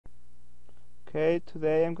Okay,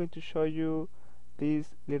 today I'm going to show you this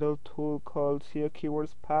little tool called SEO Keyword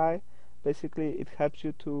Spy. Basically, it helps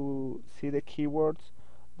you to see the keywords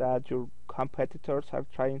that your competitors are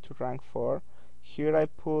trying to rank for. Here I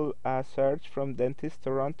pull a search from Dentist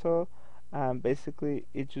Toronto, and basically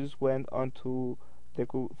it just went onto the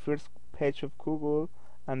first page of Google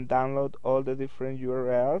and download all the different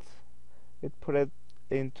URLs. It put it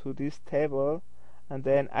into this table, and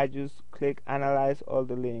then I just click analyze all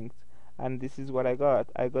the links, and this is what I got.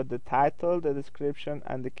 I got the title, the description,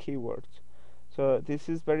 and the keywords. So this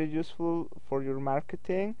is very useful for your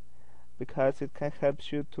marketing because it can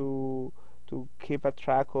help you to keep a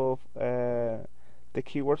track of the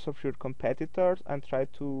keywords of your competitors and try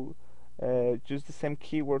to use the same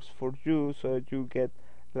keywords for you, so you get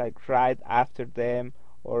like right after them,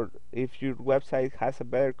 or if your website has a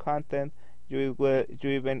better content, you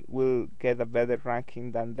even will get a better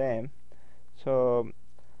ranking than them. So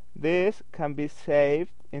this can be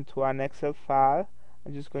saved into an Excel file.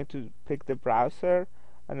 I'm just going to pick the browser,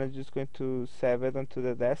 and I'm just going to save it onto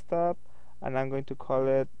the desktop, and I'm going to call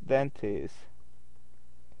it Dentist.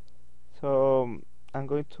 So I'm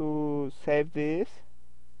going to save this.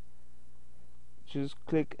 Just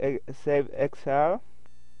click Save Excel.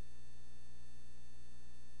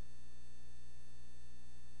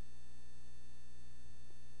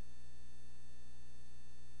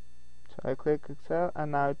 So I click Excel,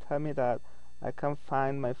 and now it tells me that I can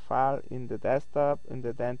find my file in the desktop in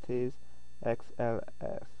the Dentist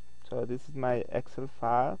XLS. So this is my Excel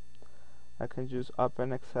file. I can just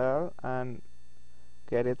open Excel and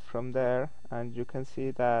get it from there, and you can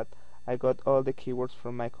see that I got all the keywords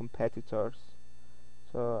from my competitors.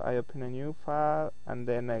 So I open a new file, and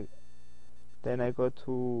then I go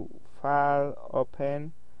to File,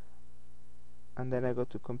 Open, and then I go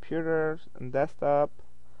to Computers and Desktop,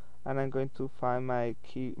 and I'm going to find my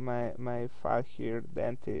file here,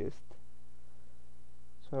 Dentist.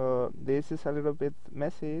 So this is a little bit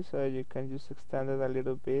messy, so you can just extend it a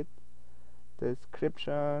little bit. The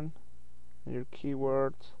description, your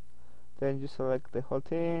keywords, then you select the whole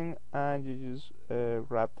thing, and you just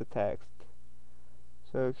wrap the text.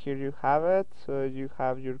 So here you have it. So you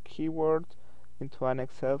have your keywords into an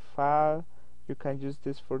Excel file. You can use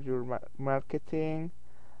this for your marketing.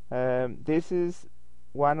 This is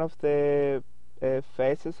one of the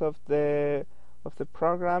phases of the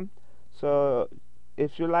program. So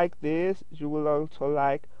if you like this, you will also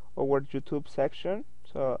like our YouTube section.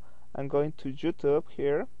 So I'm going to YouTube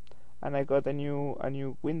here, and I got a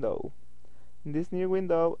new window. In this new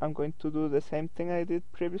window, I'm going to do the same thing I did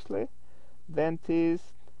previously,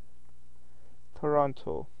 Dentist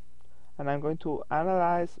Toronto, and I'm going to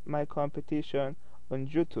analyze my competition on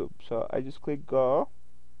YouTube. So I just click go,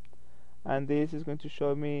 and this is going to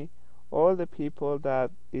show me all the people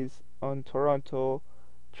that is on Toronto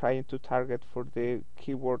trying to target for the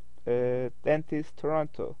keyword Dentist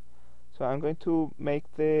Toronto. So I'm going to make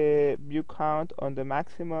the view count on the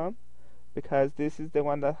maximum, because this is the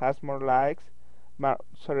one that has more likes,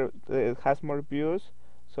 it has more views.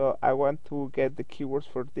 So I want to get the keywords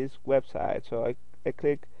for this website. So I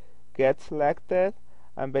click get selected,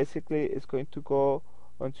 and basically it's going to go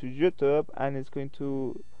onto YouTube, and it's going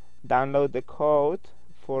to download the code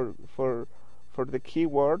for the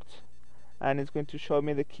keywords, and it's going to show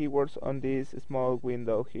me the keywords on this small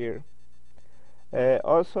window here.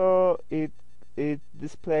 Also it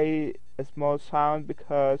display a small sound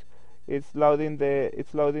because it's loading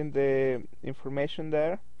the information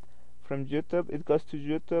there from YouTube. It goes to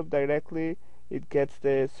YouTube directly, it gets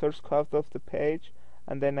the source code of the page,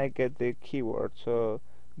 and then I get the keywords. So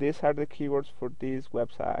these are the keywords for this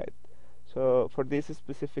website. So for this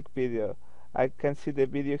specific video, I can see the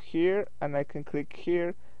video here, and I can click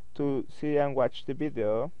here to see and watch the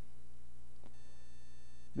video.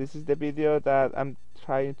 This is the video that I'm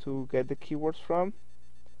trying to get the keywords from.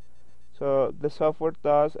 So the software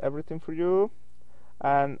does everything for you,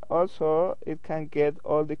 and also it can get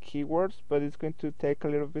all the keywords, but it's going to take a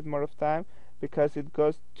little bit more of time because it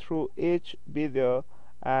goes through each video,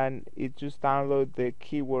 and it just downloads the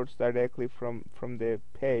keywords directly from the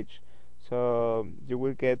page. So you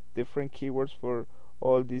will get different keywords for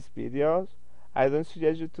all these videos. I don't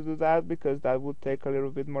suggest you to do that because that would take a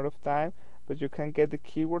little bit more of time, but you can get the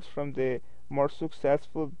keywords from the more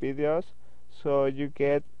successful videos, so you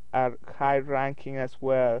get a high ranking as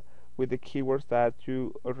well with the keywords that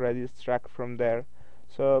you already extract from there.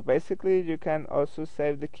 So basically you can also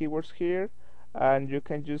save the keywords here, and you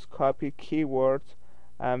can just copy keywords,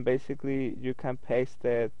 and basically you can paste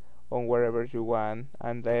it on wherever you want,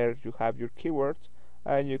 and there you have your keywords,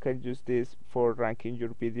 and you can use this for ranking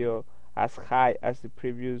your video as high as the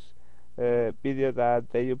previous video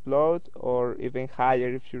that they upload, or even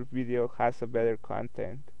higher if your video has a better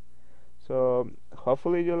content. So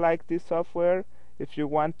hopefully you like this software. If you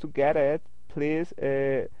want to get it, please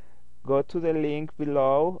go to the link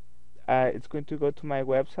below. It's going to go to my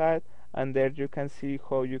website, and there you can see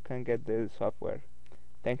how you can get the software.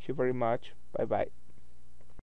 Thank you very much. Bye bye.